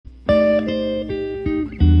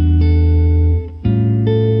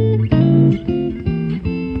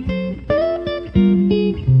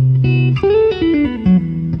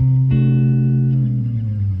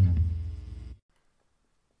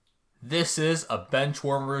This is a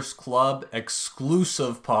Benchwarmers Club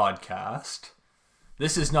exclusive podcast.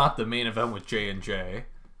 This is not the main event with J&J.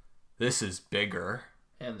 This is bigger.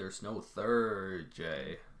 And there's no third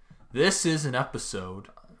J. This is an episode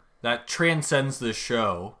that transcends the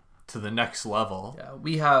show to the next level. Yeah,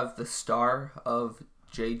 we have the star of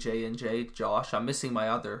J&J, Josh. I'm missing my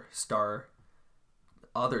other star,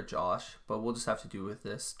 other Josh, but we'll just have to do with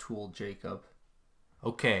this Tool Jacob.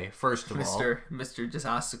 Okay, first of all, Mr. just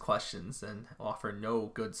asks the questions and offer no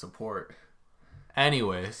good support.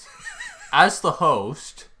 Anyways, as the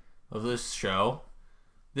host of this show,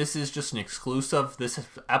 this is just an exclusive. This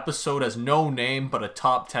episode has no name but a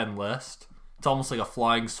top 10 list. It's almost like a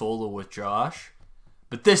flying solo with Josh.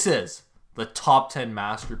 But this is the top 10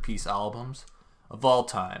 masterpiece albums of all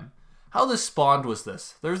time. How this spawned was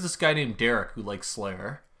this. There's this guy named Derek who likes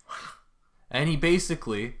Slayer. And he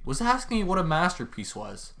basically was asking me what a masterpiece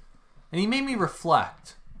was. And he made me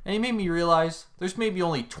reflect. And he made me realize there's maybe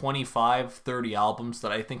only 25, 30 albums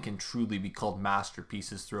that I think can truly be called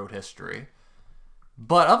masterpieces throughout history.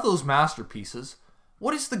 But of those masterpieces,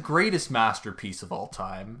 what is the greatest masterpiece of all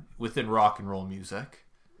time within rock and roll music?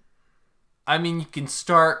 I mean, you can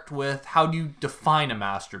start with how do you define a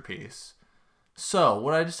masterpiece? So,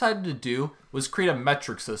 what I decided to do was create a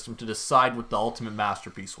metric system to decide what the ultimate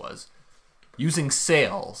masterpiece was. Using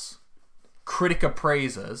sales, critic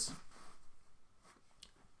appraises,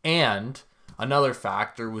 and another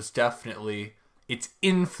factor was definitely its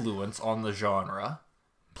influence on the genre,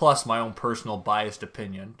 plus my own personal biased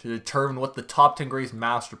opinion to determine what the top 10 greatest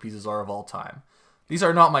masterpieces are of all time. These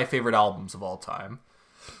are not my favorite albums of all time.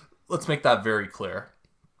 Let's make that very clear.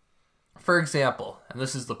 For example, and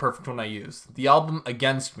this is the perfect one I use, the album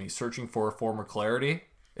Against Me, Searching for a Former Clarity,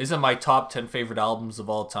 isn't my top 10 favorite albums of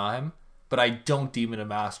all time, but I don't deem it a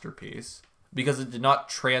masterpiece because it did not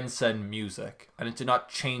transcend music and it did not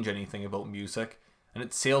change anything about music and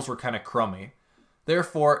its sales were kind of crummy.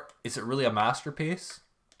 Therefore, is it really a masterpiece?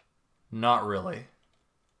 Not really,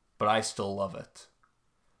 but I still love it.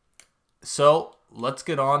 So, let's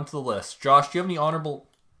get on to the list. Josh, do you have any honorable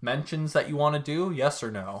mentions that you want to do? Yes or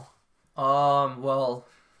no? Well,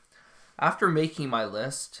 after making my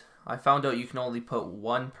list, I found out you can only put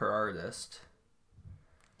one per artist.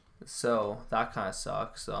 So, that kind of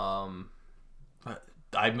sucks. I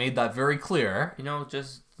made that very clear.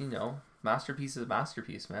 Masterpiece is a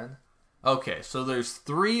masterpiece, man. Okay, so there's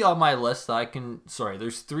three on my list that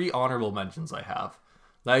there's three honorable mentions I have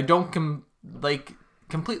that I don't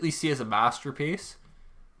completely see as a masterpiece,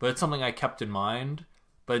 but it's something I kept in mind,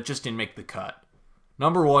 but it just didn't make the cut.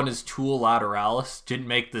 Number one is Tool Lateralis, didn't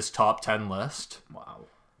make this top 10 list. Wow.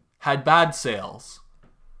 Had bad sales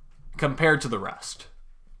compared to the rest.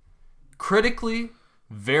 Critically,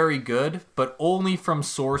 very good, but only from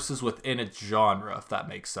sources within its genre, if that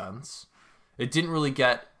makes sense. It didn't really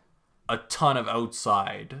get a ton of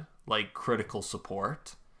outside, critical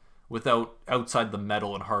support outside the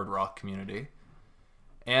metal and hard rock community.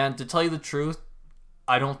 And to tell you the truth,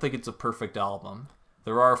 I don't think it's a perfect album.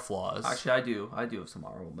 There are flaws. Actually, I do have some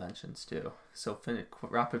honorable mentions too. So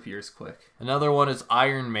wrap up yours quick. Another one is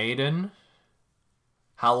Iron Maiden.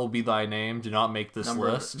 Hallowed be thy name. Do not make this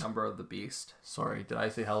list. Number of the Beast. Sorry, did I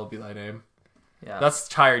say hallowed be thy name? Yeah. That's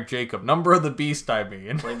tired, Jacob. Number of the Beast, I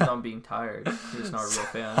mean. Blamed on being tired. You're just not a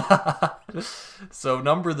real fan. So,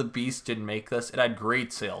 Number of the Beast didn't make this. It had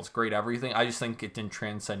great sales, great everything. I just think it didn't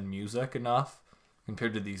transcend music enough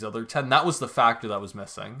compared to these other 10. That was the factor that was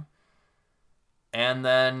missing. And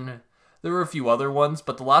then there were a few other ones,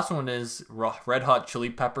 but the last one is Red Hot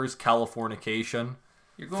Chili Peppers, Californication.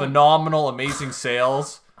 Phenomenal, amazing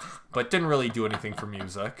sales, but didn't really do anything for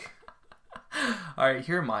music. Alright,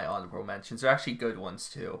 here are my honorable mentions. They're actually good ones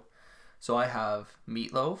too. So I have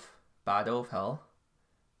Meatloaf, Battle of Hell,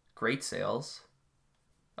 great sales,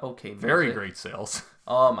 okay music. Very great sales.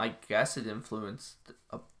 I guess it influenced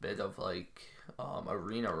a bit of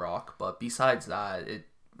arena rock, but besides that,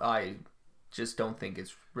 I just don't think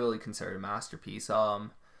it's really considered a masterpiece.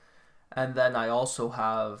 And then I also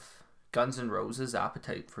have Guns N' Roses,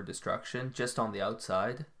 Appetite for Destruction, just on the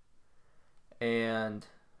outside. And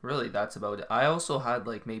really, that's about it. I also had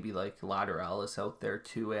maybe Lateralis out there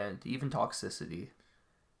too, and even Toxicity.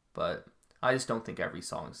 But I just don't think every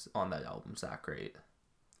song's on that album's that great.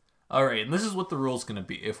 Alright, and this is what the rule's going to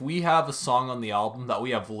be. If we have a song on the album that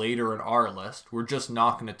we have later in our list, we're just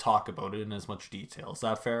not going to talk about it in as much detail. Is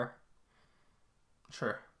that fair?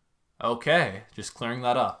 Sure. Okay, just clearing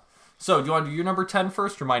that up. So, do you want to do your number 10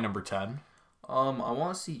 first or my number 10? I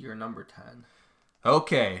want to see your number 10.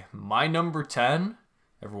 Okay, my number 10,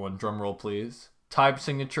 everyone drum roll please, time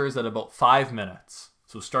signature is at about 5 minutes.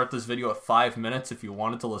 So start this video at 5 minutes if you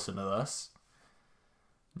wanted to listen to this.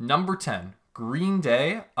 Number 10, Green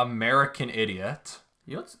Day, American Idiot.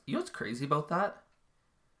 You know what's crazy about that?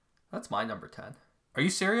 That's my number 10. Are you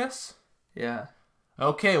serious? Yeah.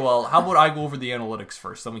 Okay, well, how about I go over the analytics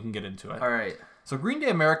first, then we can get into it. All right. So Green Day,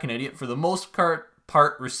 American Idiot, for the most part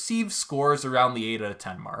received scores around the 8 out of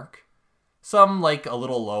 10 mark. Some like a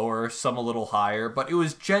little lower, some a little higher, but it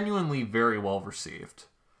was genuinely very well received.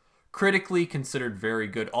 Critically considered very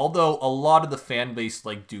good, although a lot of the fan base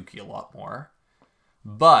liked Dookie a lot more.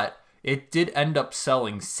 But it did end up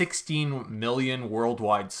selling 16 million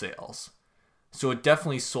worldwide sales. So it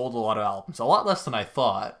definitely sold a lot of albums. A lot less than I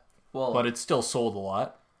thought, but it still sold a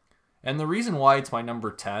lot. And the reason why it's my number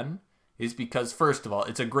 10 is because, first of all,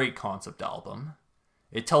 it's a great concept album.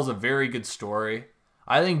 It tells a very good story.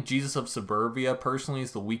 I think Jesus of Suburbia, personally,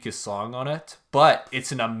 is the weakest song on it. But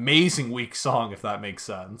it's an amazing weak song, if that makes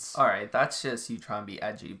sense. All right, that's just you trying to be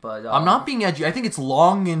edgy. But I'm not being edgy. I think it's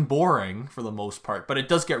long and boring for the most part. But it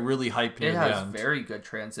does get really hyped near the end. It has very good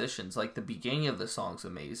transitions. Like, the beginning of the song's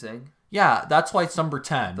amazing. Yeah, that's why it's number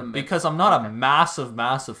 10. Because I'm not a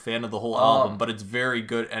massive fan of the whole album. But it's very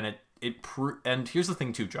good. And and here's the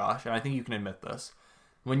thing too, Josh. And I think you can admit this.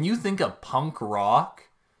 When you think of punk rock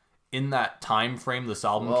in that time frame this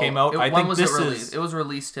album came out, I think it was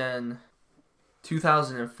released in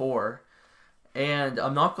 2004, and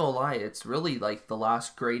I'm not gonna lie, it's really like the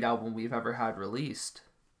last great album we've ever had released.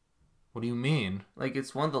 What do you mean? Like,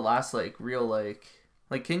 it's one of the last like real like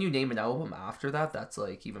can you name an album after that that's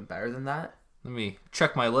like even better than that? Let me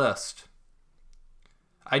check my list.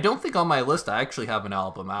 I don't think on my list I actually have an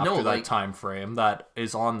album after that time frame that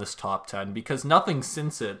is on this top 10, because nothing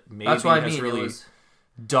since it has really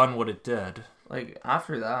done what it did. Like,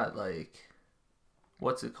 after that, like,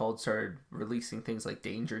 what's it called, started releasing things like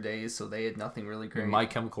Danger Days, so they had nothing really great. My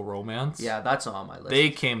Chemical Romance? Yeah, that's not on my list.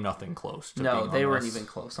 They came nothing close to No, they weren't even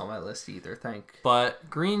close on my list either, But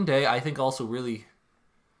Green Day, I think also really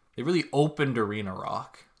opened arena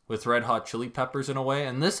rock with Red Hot Chili Peppers in a way,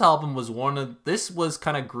 and this album was this was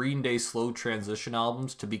kind of Green Day's slow transition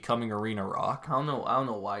albums to becoming arena rock. I don't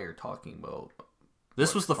know why you're talking about.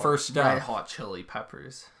 This was the first step. Red Hot Chili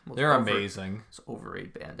Peppers. They're amazing. It's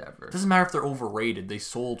overrated band ever. Doesn't matter if they're overrated. They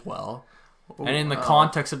sold well. And in the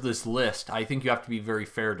context of this list, I think you have to be very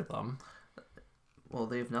fair to them. Well,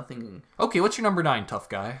 they have nothing. Okay, what's your number 9, tough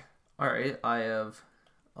guy? All right, I have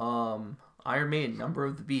Iron Maiden, Number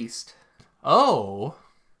of the Beast. Oh.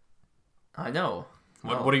 I know.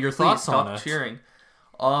 What are your thoughts on it? Stop cheering.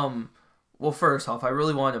 Well, first off, I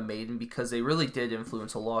really wanted Maiden because they really did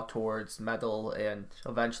influence a lot towards metal and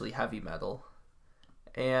eventually heavy metal.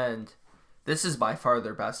 And this is by far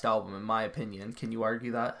their best album, in my opinion. Can you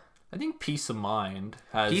argue that? I think Peace of Mind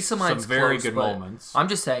has some very good moments. I'm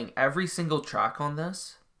just saying, every single track on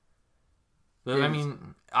this... I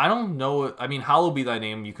mean, I don't know. I mean, Hallowed Be Thy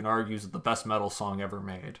Name, you can argue, is the best metal song ever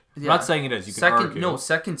made. Yeah. I'm not saying it is. You can argue. No,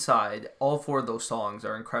 Second Side, all 4 of those songs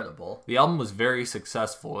are incredible. The album was very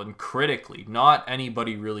successful, and critically, not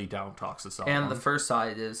anybody really down talks this album. And the first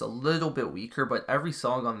side is a little bit weaker, but every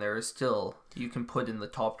song on there is still, you can put in the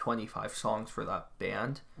top 25 songs for that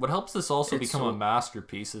band. What helps this also become a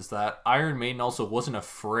masterpiece is that Iron Maiden also wasn't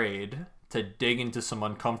afraid to dig into some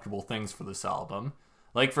uncomfortable things for this album.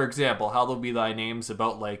 Like, for example, Hallowed Be Thy Name's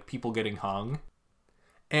about, like, people getting hung.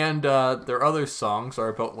 And their other songs are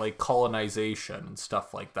about, like, colonization and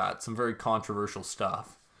stuff like that. Some very controversial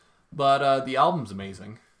stuff. But the album's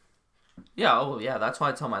amazing. Yeah, that's why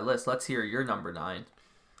it's on my list. Let's hear your number 9.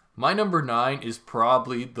 My number 9 is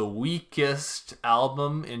probably the weakest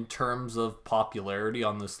album in terms of popularity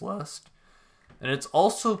on this list. And it's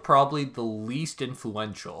also probably the least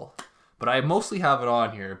influential. But I mostly have it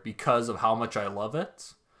on here because of how much I love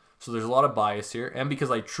it. So there's a lot of bias here. And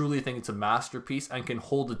because I truly think it's a masterpiece and can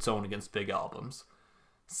hold its own against big albums.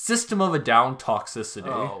 System of a Down Toxicity.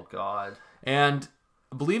 Oh, God. And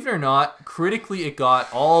believe it or not, critically it got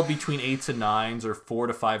all between 8s and 9s or 4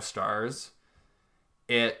 to 5 stars.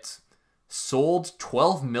 It sold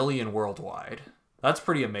 12 million worldwide. That's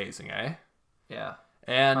pretty amazing, eh? Yeah.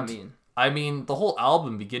 And I mean, the whole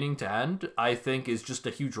album, beginning to end, I think is just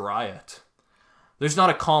a huge riot. There's not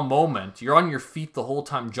a calm moment. You're on your feet the whole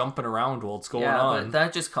time, jumping around while it's going on. Yeah, but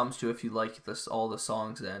that just comes to if you like all the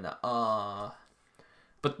songs. Then,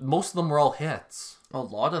 but most of them were all hits. A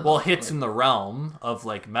lot of hits in the realm of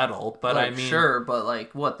like metal. But I mean, sure, but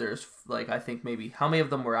like what? There's like I think maybe how many of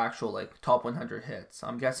them were actual like top 100 hits?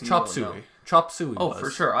 I'm guessing. Chop Suey. Chop Suey. Oh, for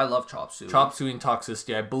sure. I love Chop Suey. Chop Suey and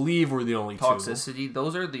Toxicity, I believe, were the only two. Toxicity.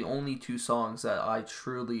 Those are the only 2 songs that I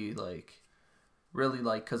truly like. really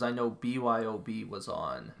like, because I know BYOB was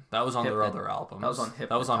on. That was on their other albums. That was on Hypnotize.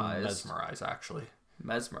 That was on Hypnotize. Mesmerize, actually.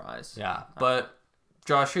 Mesmerize. Yeah, but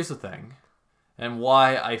Josh, here's the thing, and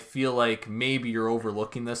why I feel like maybe you're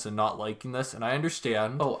overlooking this and not liking this, and I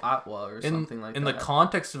understand. Oh, Atwa or something like that. In the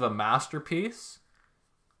context of a masterpiece,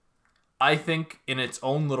 I think in its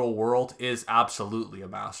own little world is absolutely a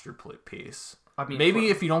masterpiece. I mean, maybe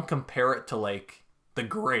if you don't compare it to like the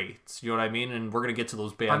greats, you know what I mean? And we're gonna get to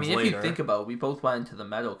those bands later. If you think about it, we both went into the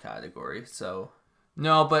metal category, so...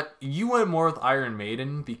 No, but you went more with Iron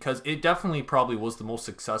Maiden because it definitely probably was the most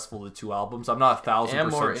successful of the two albums. I'm not 1,000% sure.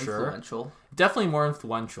 And more influential. Definitely more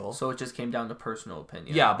influential. So it just came down to personal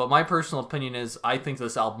opinion. Yeah, but my personal opinion is I think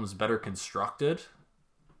this album's better constructed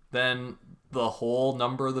than the whole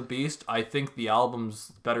Number of the Beast. I think the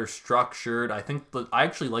album's better structured. I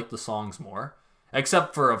actually like the songs more.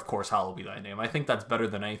 Except for, of course, Hallowed Be Thy Name. I think that's better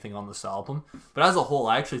than anything on this album. But as a whole,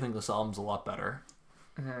 I actually think this album's a lot better.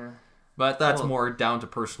 But that's more down to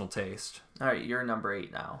personal taste. Alright, you're number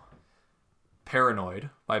 8 now. Paranoid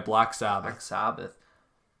by Black Sabbath. Black Sabbath.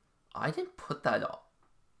 I didn't put that on.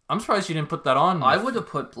 I'm surprised you didn't put that on. I would have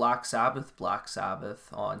put Black Sabbath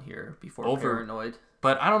on here before Paranoid.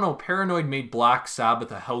 But I don't know, Paranoid made Black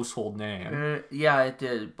Sabbath a household name. Yeah, it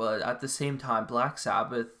did. But at the same time, Black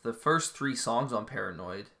Sabbath, the first 3 songs on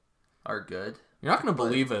Paranoid are good. You're not going to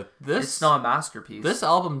believe it. It's not a masterpiece. This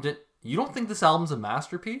album You don't think this album's a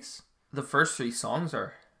masterpiece? The first 3 songs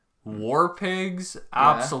are. War Pigs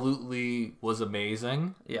absolutely was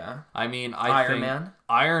amazing. Yeah. I mean, Iron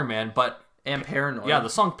Man, but... And Paranoid. Yeah, the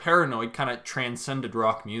song Paranoid kind of transcended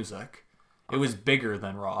rock music. It was bigger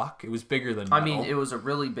than rock. It was bigger than metal. I mean, it was a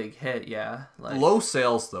really big hit, yeah. Low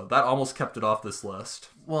sales, though. That almost kept it off this list.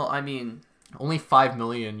 Well, I mean... Only 5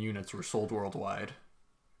 million units were sold worldwide.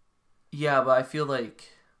 Yeah, but I feel like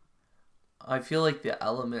the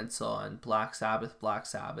elements on Black Sabbath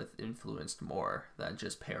influenced more than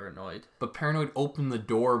just Paranoid. But Paranoid opened the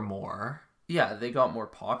door more. Yeah, they got more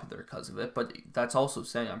popular because of it, but that's also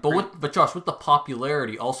saying... But Josh, with the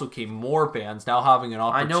popularity also came more bands now having an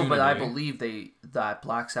opportunity. I know, but I believe that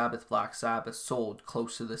Black Sabbath sold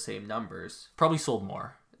close to the same numbers. Probably sold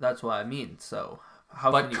more. That's what I mean, so...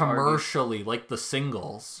 But commercially, like the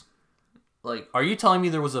singles... Like, are you telling me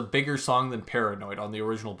there was a bigger song than Paranoid on the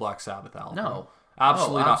original Black Sabbath album? No.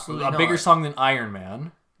 Absolutely not. A bigger song than Iron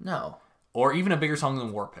Man? No. Or even a bigger song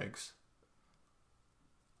than War Pigs?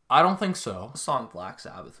 I don't think so. The song Black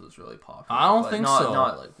Sabbath was really popular. I don't think so.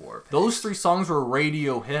 Not like War Pigs. Those 3 songs were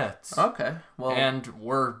radio hits. Okay. Well, and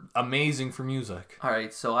were amazing for music.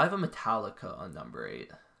 Alright, so I have a Metallica on number 8.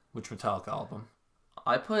 Which Metallica album?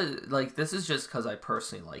 I put, this is just because I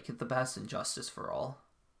personally like it the best, and Justice for All.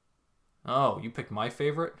 Oh, you picked my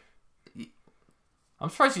favorite? I'm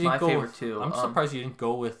surprised you didn't go with... too. I'm surprised you didn't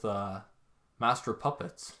go with Master of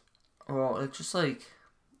Puppets. Well, it's just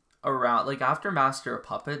around after Master of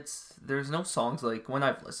Puppets, there's no songs when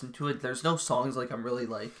I've listened to it, there's no songs I'm really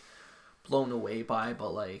blown away by,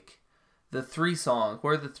 but the 3 songs,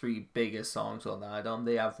 what are the 3 biggest songs on that album?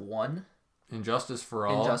 They have one. Injustice for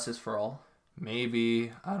All.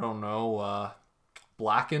 Maybe, I don't know,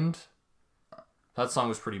 Blackened. That song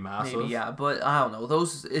was pretty massive. Maybe, yeah, but I don't know.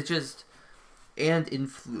 Those, it just, and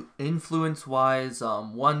influence-wise,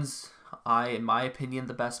 one's, in my opinion,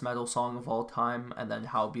 the best metal song of all time, and then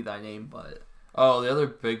Hallowed Be Thy Name, but... Oh, the other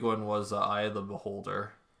big one was Eye of the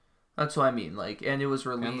Beholder. That's what I mean, and it was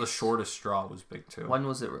released... And The Shortest Straw was big, too. When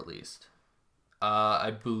was it released?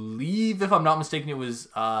 I believe, if I'm not mistaken, it was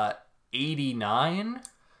 89?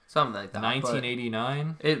 Something like that.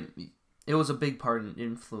 1989? It was a big part in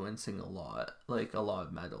influencing a lot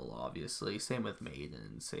of metal, obviously. Same with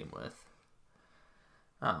Maiden, same with...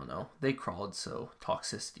 I don't know. They crawled so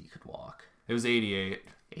Toxicity could walk. It was 88.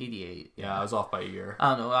 88. Yeah, I was off by a year.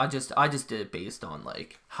 I don't know. I just did it based on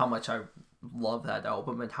how much I love that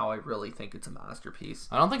album and how I really think it's a masterpiece.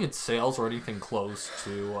 I don't think its sales or anything close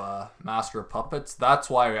to Master of Puppets. That's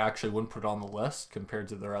why I actually wouldn't put it on the list compared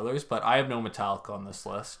to their others. But I have no Metallica on this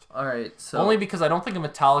list. All right, so only because I don't think a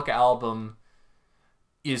Metallica album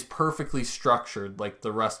is perfectly structured like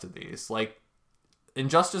the rest of these.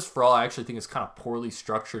 Injustice for All, I actually think is kind of poorly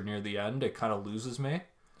structured near the end. It kind of loses me.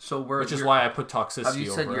 Which is why I put Toxicity over it. Have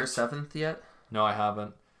you said your 7th yet? No, I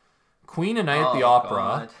haven't. Queen of Night at the Opera.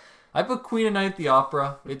 God. I put Queen of Night at the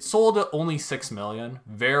Opera. It sold at only 6 million.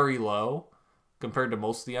 Very low compared to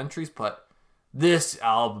most of the entries. But this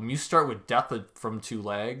album, you start with Death from Two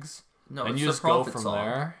Legs. No, and you just go from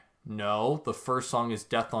there. No, the first song is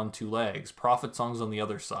Death on Two Legs. Prophet song's on the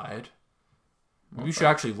other side. Maybe you should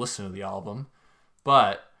actually listen to the album.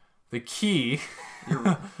 But The Key.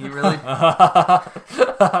 You really?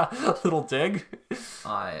 Little dig.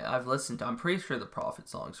 I've listened to, I'm pretty sure the Prophet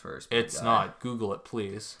song's first. It's not. Google it,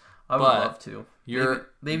 please. I would love to. You're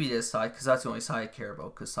maybe this side, because that's the only side I care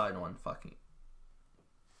about, because side one fucking...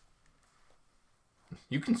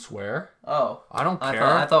 You can swear. Oh. I don't care.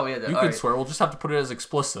 I thought we had to... You can swear. We'll just have to put it as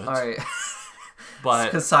explicit. Alright. But...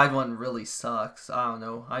 Because side one really sucks. I don't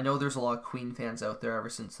know. I know there's a lot of Queen fans out there ever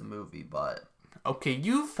since the movie, but... Okay,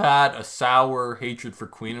 you've had a sour hatred for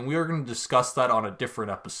Queen, and we are going to discuss that on a different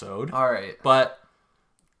episode. Alright. But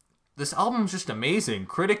this album's just amazing.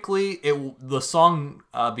 Critically, the song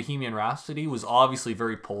Bohemian Rhapsody was obviously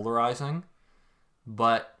very polarizing,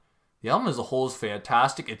 but the album as a whole is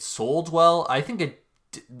fantastic. It sold well. I think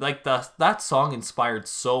that song inspired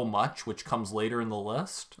so much, which comes later in the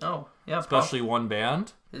list. Oh, yeah. Especially one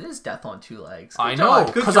band. It is Death on Two Legs. I know,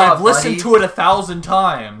 because I've listened to it 1,000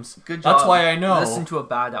 times. Good job. That's why I know. Listen to a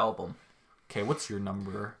bad album. Okay, what's your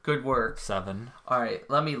number? Good work. 7. Alright,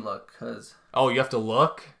 let me look, because... Oh, you have to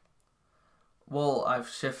look? Well, I've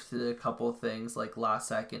shifted a couple of things, like last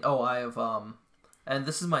second. Oh, I have, and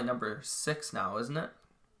this is my number 6 now, isn't it?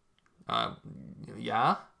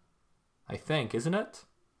 Yeah? I think, isn't it?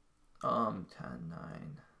 10, 9,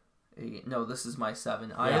 8. No, this is my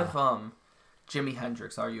 7. Yeah. I have, Jimi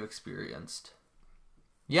Hendrix, Are You Experienced?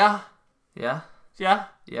 Yeah. Yeah? Yeah.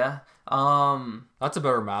 Yeah. That's a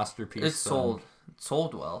better masterpiece. It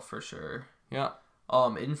sold well, for sure. Yeah.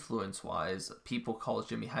 Influence-wise, people call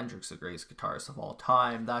Jimi Hendrix the greatest guitarist of all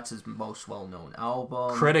time. That's his most well-known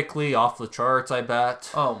album. Critically, off the charts, I bet.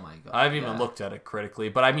 Oh my god. I haven't even looked at it critically,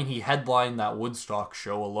 but I mean, he headlined that Woodstock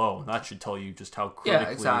show alone. That should tell you just how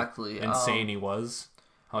critically insane he was.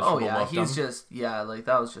 Oh yeah, he's just like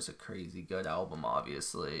that was just a crazy good album.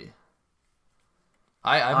 Obviously,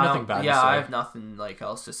 I have nothing bad to say. Yeah, I have nothing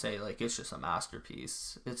else to say. Like, it's just a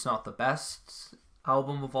masterpiece. It's not the best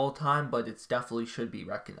album of all time, but it's definitely should be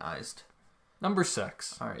recognized. Number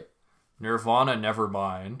 6. All right. Nirvana,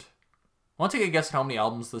 Nevermind. Want to take a guess how many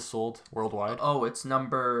albums this sold worldwide? Oh, it's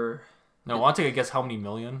number... No, want to take a guess how many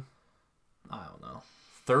million? I don't know.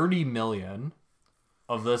 30 million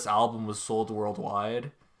of this album was sold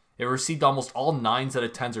worldwide. It received almost all 9s out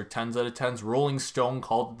of 10s or 10s out of 10s. Rolling Stone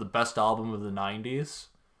called it the best album of the 90s.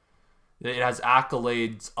 It has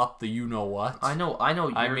accolades up the you-know-what. I know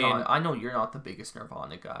you're not the biggest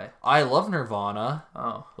Nirvana guy. I love Nirvana.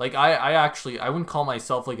 Oh. Like, I wouldn't call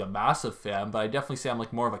myself, like, a massive fan, but I definitely say I'm,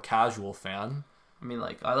 like, more of a casual fan. I mean,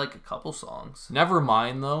 like, I like a couple songs.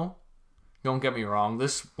 Nevermind, though. Don't get me wrong.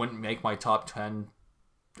 This wouldn't make my top 10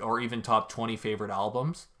 or even top 20 favorite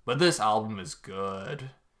albums. But this album is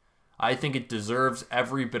good. I think it deserves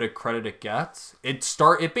every bit of credit it gets. It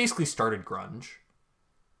basically started grunge.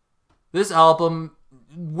 This album,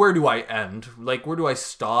 where do I end? Like, where do I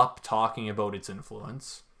stop talking about its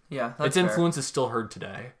influence? Yeah, that's its influence is still heard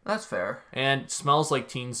today. That's fair. And Smells Like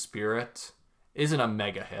Teen Spirit isn't a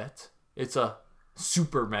mega hit. It's a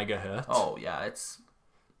super mega hit. Oh, yeah, it's...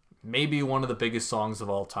 maybe one of the biggest songs of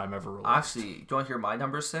all time ever released. Actually, do you want to hear my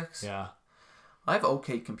number 6? Yeah. I have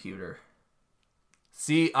OK Computer.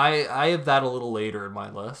 See, I have that a little later in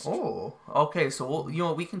my list. Oh, okay, so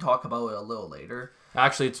we can talk about it a little later.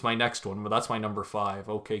 Actually, it's my next one, but that's my number 5,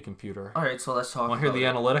 OK Computer. All right, so let's talk Want to hear the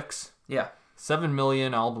analytics? Yeah. 7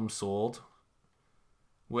 million albums sold,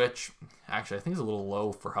 which, actually, I think is a little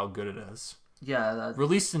low for how good it is. Yeah.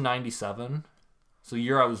 Released in 97, so the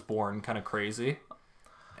year I was born, kind of crazy.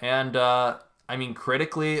 And, I mean,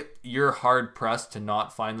 critically, you're hard-pressed to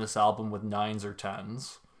not find this album with 9s or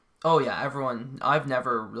 10s. Oh, yeah, I've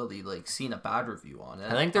never really, seen a bad review on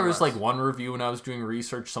it. I think there was, one review when I was doing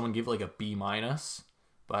research, someone gave it, a B-.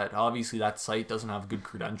 But obviously that site doesn't have good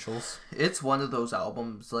credentials. It's one of those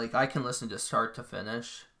albums, I can listen to start to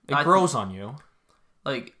finish. It grows on you.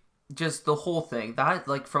 Just the whole thing. That,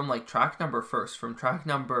 from, track number first, from track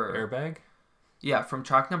number... Airbag? Yeah, from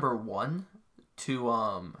track number 1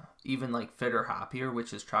 to, even, Fit or Happier,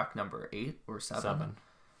 which is track number 8 or 7.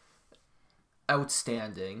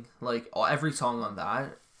 Outstanding. Every song on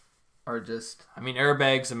that are just... I mean,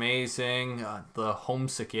 Airbag's amazing. The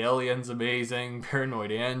Homesick Alien's amazing.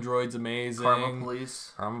 Paranoid Android's amazing.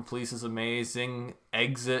 Karma Police is amazing.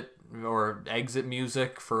 Exit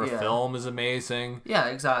music for a film is amazing. Yeah,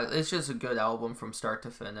 exactly. It's just a good album from start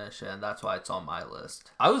to finish, and that's why it's on my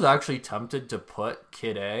list. I was actually tempted to put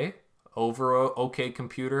Kid A over OK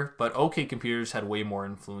Computer, but OK Computer's had way more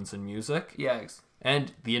influence in music. Yeah,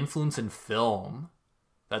 and the influence in film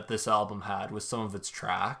that this album had with some of its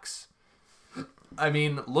tracks. I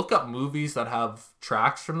mean, look up movies that have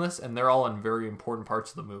tracks from this, and they're all in very important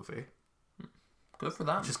parts of the movie. Good for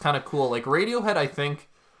them. Which is kind of cool. Radiohead, I think,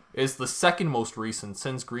 is the second most recent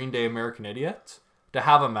since Green Day American Idiot to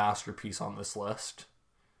have a masterpiece on this list.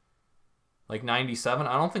 Like 97.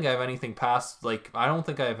 I don't think I have anything past, like, I don't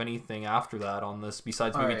think I have anything after that on this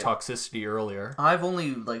besides maybe Toxicity earlier. I've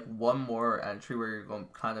only like one more entry where you're going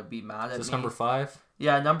to kind of be mad at me. Is this number 5?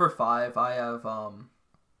 Yeah, number 5. I have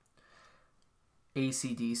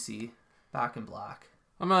AC/DC, Back in Black.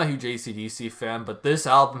 I'm not a huge AC/DC fan, but this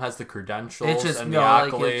album has the credentials and the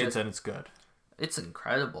accolades, and it's good. It's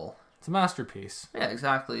incredible. It's a masterpiece. Yeah,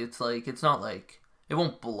 exactly. It's like, it's not like, it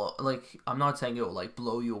won't blow, like, I'm not saying it will, like,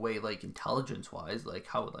 blow you away, like, intelligence-wise, like,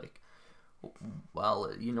 how, like,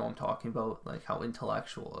 well, you know what I'm talking about, like, how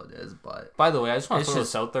intellectual it is, but... By the way, I just want to throw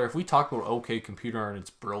this out there. If we talk about OK Computer and its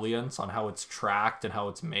brilliance on how it's tracked and how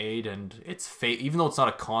it's made, and its even though it's not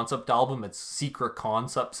a concept album, it's secret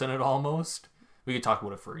concepts in it almost, we could talk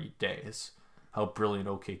about it for days, how brilliant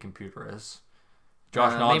OK Computer is.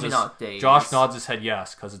 Josh nods his head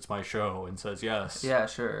yes because it's my show and says yes. Yeah,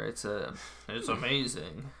 sure. It's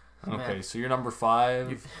amazing. Okay, man. So you're number 5.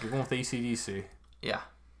 You're going with AC/DC. Yeah.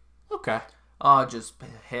 Okay. Just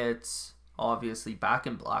hits. Obviously, Back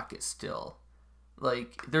in Black is still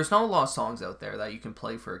like, there's not a lot of songs out there that you can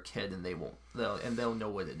play for a kid and they'll know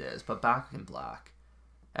what it is. But Back in Black,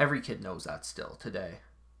 every kid knows that still today.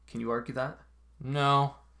 Can you argue that?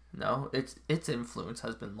 No. No, its influence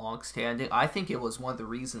has been long-standing. I think it was one of the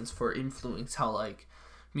reasons for influence how, like,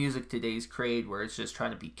 music today's created, where it's just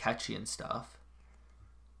trying to be catchy and stuff.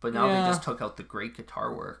 But now they just took out the great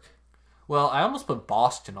guitar work. Well, I almost put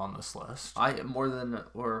Boston on this list. Boston.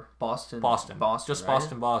 Just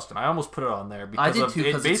right? Boston. I almost put it on there because I did too,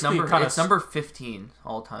 because it's number 15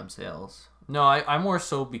 all-time sales. No, I more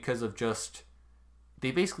so because of just,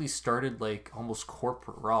 they basically started like almost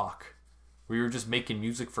corporate rock, where you were just making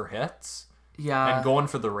music for hits. Yeah. And going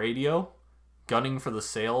for the radio, gunning for the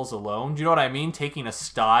sales alone. Do you know what I mean? Taking a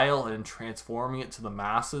style and transforming it to the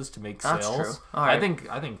masses to make sales. That's true. All right.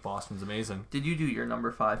 I think Boston's amazing. Did you do your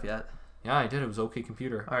number 5 yet? Yeah, I did. It was OK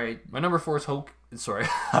Computer. All right. My number 4 is I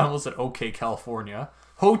almost said OK California.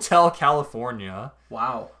 Hotel California.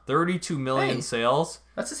 Wow. 32 million sales.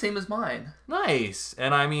 That's the same as mine. Nice.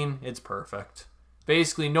 And I mean, it's perfect.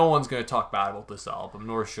 Basically, no one's going to talk bad about this album,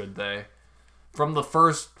 nor should they. From the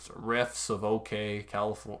first riffs of OK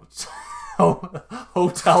California,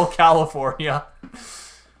 Hotel California,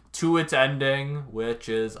 to its ending, which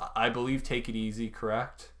is, I believe, Take It Easy,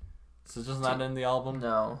 correct? So doesn't that end the album?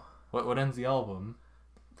 No. What ends the album?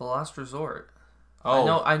 The Last Resort.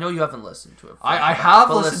 Oh, I know you haven't listened to it. I have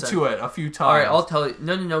listened to it a few times. All right, I'll tell you.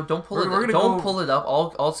 No, don't pull it up. Don't pull it up.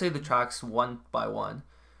 I'll say the tracks one by one.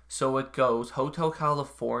 So it goes Hotel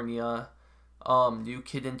California, New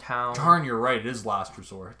Kid in Town. Darn, you're right. It is Last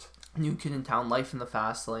Resort. New Kid in Town, Life in the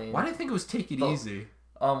Fast Lane. Why do I think it was Take It Easy?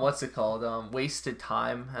 What's it called? Wasted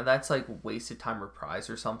Time, and that's like Wasted Time Reprise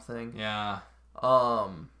or something. Yeah.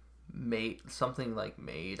 Made,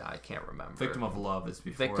 I can't remember. Victim of Love is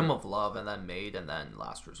before. Victim of Love, and then Made, and then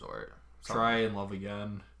Last Resort. Try and Love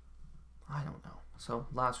Again. I don't know. So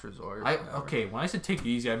Last Resort. Okay, when I said Take It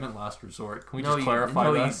Easy, I meant Last Resort. Can we just clarify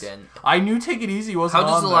that? No, you didn't. I knew Take It Easy wasn't on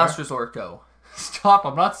there. How does the Last Resort go? Stop,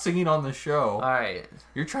 I'm not singing on the show. Alright.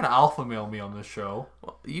 You're trying to alpha mail me on this show.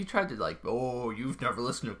 Well, you tried to you've never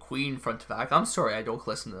listened to Queen front to back. I'm sorry, I don't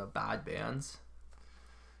listen to bad bands.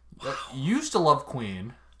 Wow. You used to love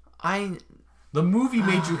Queen. The movie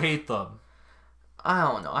made you hate them. I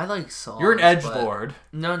don't know. I like songs. You're an edgelord.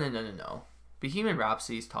 No. Bohemian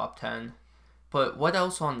Rhapsody's top 10. But what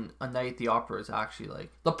else on A Night at the Opera is actually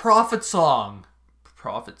like... The Prophet song.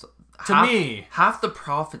 To me. Half the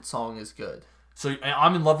Prophet song is good. So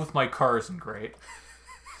I'm in love with my car isn't great.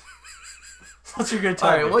 That's your good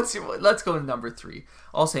time. Alright, let's go to number 3.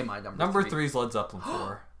 I'll say my number 3. Number 3 is Led Zeppelin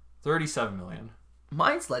 4. 37 million.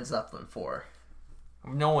 Mine's Led Zeppelin 4.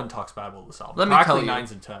 No one talks bad about this album. Let me tell you.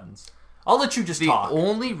 9s and 10s. I'll let you just talk. The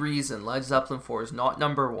only reason Led Zeppelin 4 is not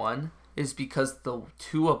number 1 is because the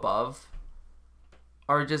 2 above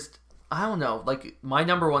are just, I don't know. Like, my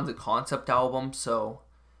number 1's a concept album, so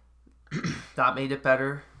that made it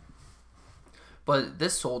better. But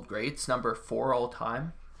this sold great. It's number 4 all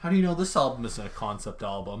time. How do you know this album isn't a concept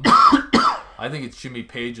album? I think it's Jimmy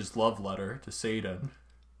Page's love letter to Satan.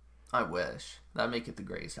 I wish. That'd make it the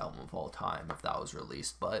greatest album of all time if that was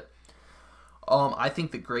released. But I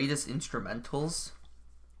think the greatest instrumentals,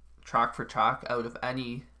 track for track, out of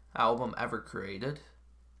any album ever created.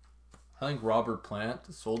 I think Robert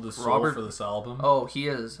Plant sold his soul for this album. Oh, he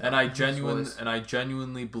is. And I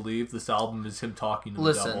genuinely believe this album is him talking to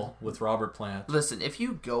the devil with Robert Plant. Listen, if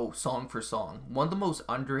you go song for song, one of the most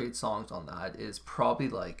underrated songs on that is probably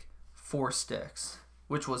like Four Sticks,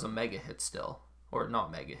 which was a mega hit still. or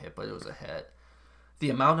not mega hit, but it was a hit. The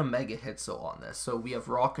amount of mega hits though on this. So we have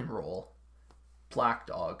Rock and Roll, Black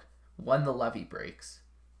Dog, When the Levee Breaks,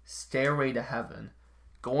 Stairway to Heaven,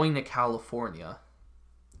 Going to California.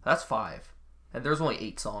 That's 5. And there's only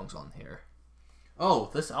 8 songs on here. Oh,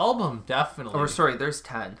 this album definitely. Or sorry, there's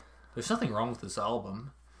 10. There's nothing wrong with this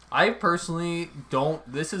album. I personally don't.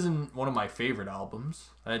 This isn't one of my favorite albums.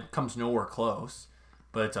 It comes nowhere close.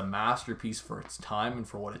 But it's a masterpiece for its time and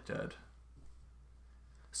for what it did.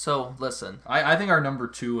 So, listen. I think our number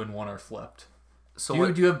 2 and 1 are flipped.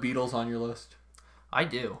 So do you have Beatles on your list? I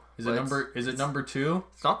do. Is it number 2?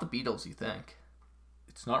 It's not the Beatles, you think.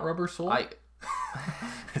 It's not Rubber Soul?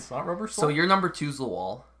 It's not Rubber Soul? So your number 2's The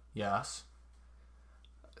Wall. Yes.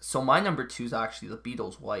 So my number 2's actually the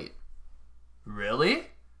Beatles' White. Really?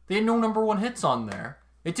 They had no number 1 hits on there.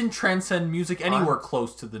 It didn't transcend music anywhere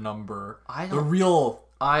close to the number. The real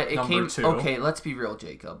number 2. Okay, let's be real,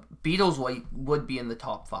 Jacob. Beatles' White would be in the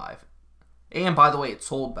top 5. And by the way, it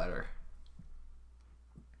sold better.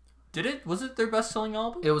 Did it? Was it their best-selling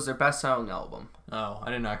album? It was their best-selling album. Oh,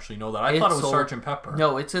 I didn't actually know that. I thought it was Sgt. Pepper.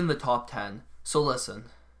 No, it's in the top 10. So listen.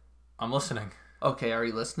 I'm listening. Okay, are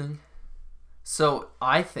you listening? So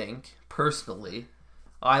I think, personally,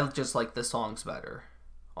 I just like the songs better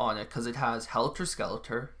on it because it has Helter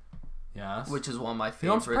Skelter. Yes. Which is one of my favorites. You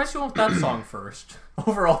know, I'm surprised you went with that song first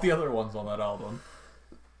over all the other ones on that album.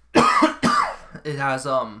 It has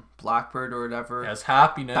Blackbird or whatever. It has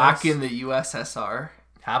Happiness. Back in the USSR.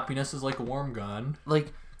 Happiness is like a warm gun.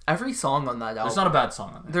 Like, every song on that album. There's not a bad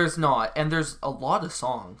song on there. There's not. And there's a lot of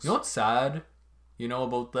songs. You know what's sad? You know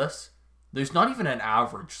about this? There's not even an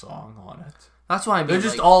average song on it. That's what I mean. They're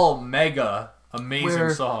just all mega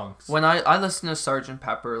amazing songs. When I listened to Sgt.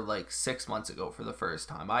 Pepper like 6 months ago for the first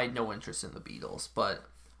time, I had no interest in the Beatles, but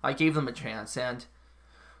I gave them a chance, and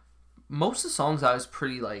most of the songs I was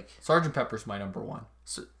pretty like... Sgt. Pepper's my number 1.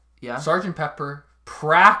 So, yeah? Sgt. Pepper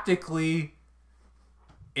practically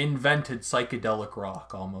invented psychedelic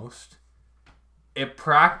rock, almost. It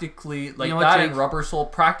practically, like, and Rubber Soul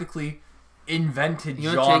practically invented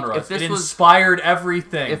genres. Jake, it inspired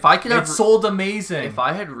everything. If I could it sold amazing. If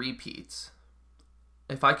I had repeats,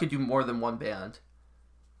 if I could do more than one band,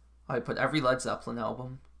 I'd put every Led Zeppelin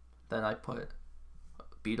album, then I'd put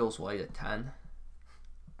Beatles' White at 10,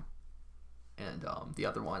 and the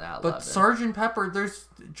other one at 11. But Sgt. Pepper,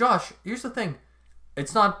 Josh, here's the thing.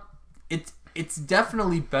 It's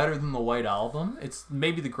definitely better than the White Album. It's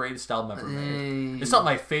maybe the greatest album ever made. It's not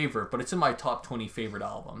my favorite, but it's in my top 20 favorite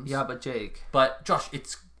albums. Yeah, but Jake. But Josh,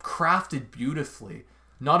 it's crafted beautifully.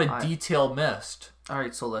 Not a detail missed.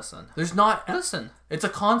 Alright, so listen. There's not... Listen. It's a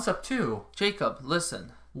concept too. Jacob,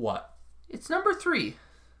 listen. What? It's number 3.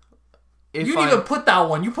 You didn't even put that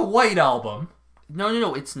one. You put White Album.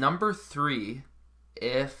 No. It's number 3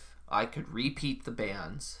 if I could repeat the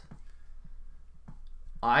bands.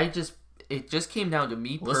 It just came down to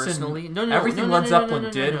me personally. Everything Led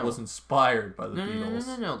Zeppelin did was inspired by the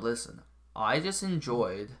Beatles. No. Listen, I just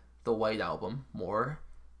enjoyed the White Album more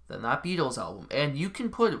than that Beatles album, and you can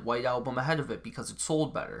put White Album ahead of it because it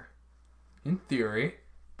sold better. In theory,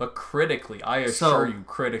 but critically, I assure you,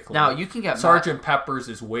 critically. Now you can get Sgt. Pepper's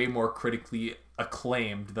is way more critically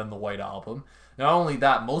acclaimed than the White Album. Not only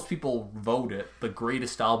that, most people vote it the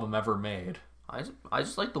greatest album ever made. I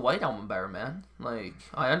just like the White Album better, man. Like,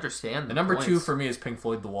 I understand the number 2 for me is Pink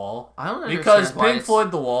Floyd The Wall. I don't understand because Pink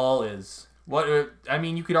Floyd The Wall is what I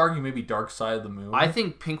mean. You could argue maybe Dark Side of the Moon. I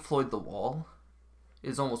think Pink Floyd The Wall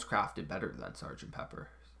is almost crafted better than Sgt. Pepper.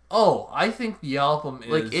 Oh, I think the album is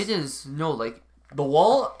like it is The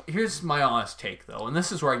Wall. Here's my honest take though, and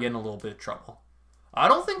this is where I get in a little bit of trouble. I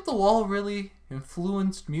don't think The Wall really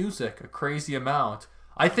influenced music a crazy amount.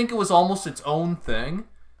 I think it was almost its own thing.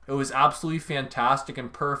 It was absolutely fantastic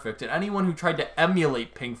and perfect. And anyone who tried to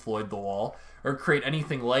emulate Pink Floyd The Wall or create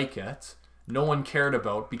anything like it, no one cared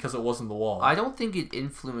about because it wasn't The Wall. I don't think it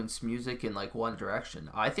influenced music in like one direction.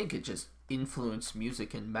 I think it just influenced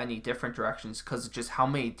music in many different directions because of just how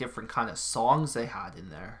many different kind of songs they had in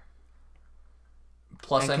there.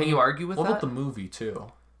 Plus, can you argue with that? What about the movie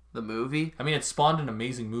too? The movie? I mean, it spawned an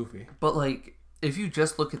amazing movie. But like, if you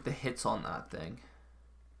just look at the hits on that thing,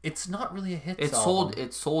 it's not really a hits album.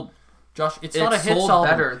 It sold. Josh, it's not a hits album.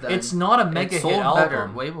 Better than, it's not a mega hit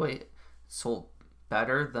album. Wait. Sold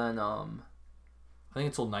better than I think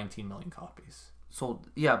it sold 19 million copies. But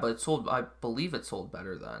it sold. I believe it sold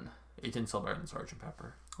better than. It didn't sell better than Sgt.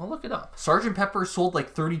 Pepper. I'll look it up. Sgt. Pepper sold like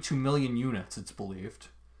 32 million units. It's believed.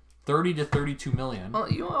 30 to 32 million. Well,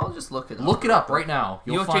 I'll just look it up. Look it up right now.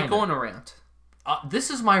 You'll find it. Go on a rant. This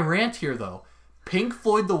is my rant here, though. Pink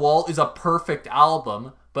Floyd The Wall is a perfect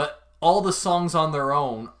album, but all the songs on their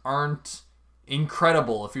own aren't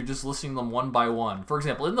incredible if you're just listening to them one by one. For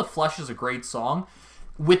example, In the Flesh is a great song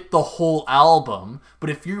with the whole album, but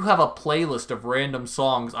if you have a playlist of random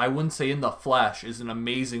songs, I wouldn't say In the Flesh is an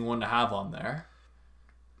amazing one to have on there.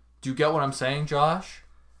 Do you get what I'm saying, Josh?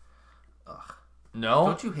 Ugh. No?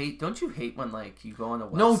 Don't you hate when like you go on a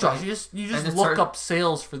website? No, Josh, you just look up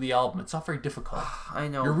sales for the album. It's not very difficult. I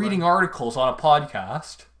know. You're reading articles on a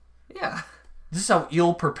podcast. Yeah. This is how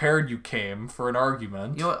ill-prepared you came for an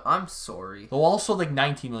argument. You know what? I'm sorry. Though also like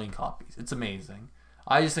 19 million copies. It's amazing.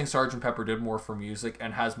 I just think Sgt. Pepper did more for music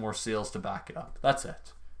and has more sales to back it up. That's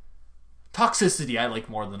it. Toxicity I like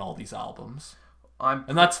more than all these albums.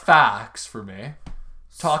 And that's facts for me.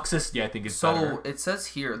 Toxicity I think is better. So it says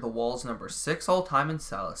here The Wall's number 6 all-time in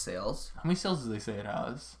sales. How many sales do they say it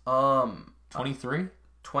has? 23?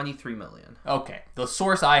 23 million. Okay. The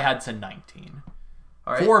source I had said 19.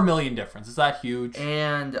 All right. 4 million difference. Is that huge?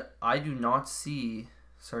 And I do not see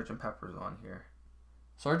Sgt. Pepper's on here.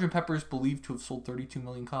 Sgt. Pepper is believed to have sold 32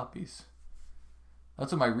 million copies.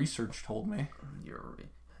 That's what my research told me.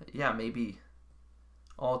 Yeah, maybe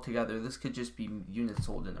altogether this could just be units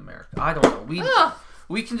sold in America. I don't know.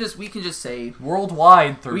 We can just say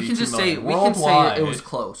worldwide 32 we can just million. say we can say it was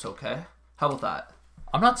close. Okay, how about that?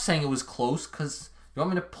 I'm not saying it was close because you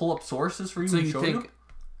want me to pull up sources for you. So to you show think you?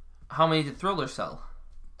 How many did Thriller sell?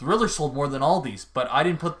 Thriller sold more than all these, but I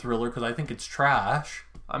didn't put Thriller because I think it's trash.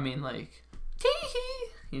 I mean, like,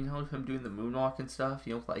 you know him doing the moonwalk and stuff.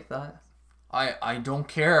 You don't like that? I don't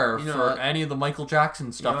care for any of the Michael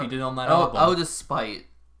Jackson stuff he did on that album. Out of spite,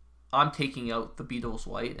 I'm taking out the Beatles'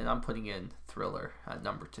 White and I'm putting in Thriller at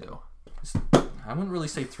number 2. I wouldn't really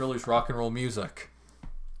say Thriller's rock and roll music.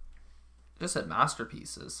 Just said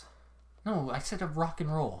masterpieces. No, I said of rock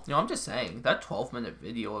and roll. I'm just saying that 12-minute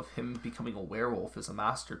video of him becoming a werewolf is a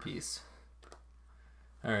masterpiece.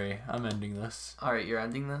 Alright, I'm ending this. Alright, you're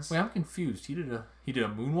ending this? Wait, I'm confused. He did a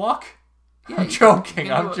moonwalk? Yeah, I'm joking.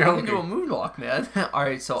 You can do a moonwalk, man.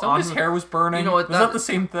 Alright, so his hair was burning. You know what? Was that the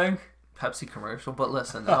same thing? Pepsi commercial, but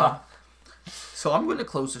listen. So I'm going to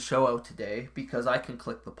close the show out today because I can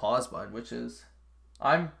click the pause button, which is,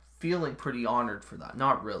 I'm feeling pretty honored for that.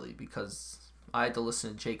 Not really, because I had to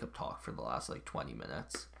listen to Jacob talk for the last 20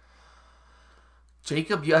 minutes.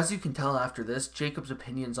 Jacob, as you can tell after this, Jacob's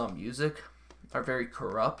opinions on music are very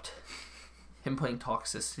corrupt. Him putting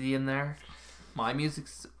Toxicity in there. My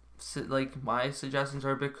music's, my suggestions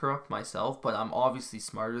are a bit corrupt myself, but I'm obviously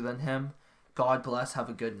smarter than him. God bless. Have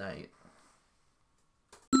a good night.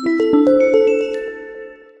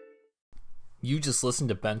 You just listened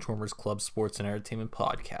to Benchwarmers Club Sports and Entertainment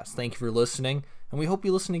Podcast. Thank you for listening, and we hope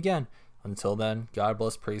you listen again. Until then, God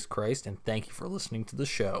bless, praise Christ, and thank you for listening to the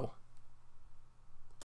show.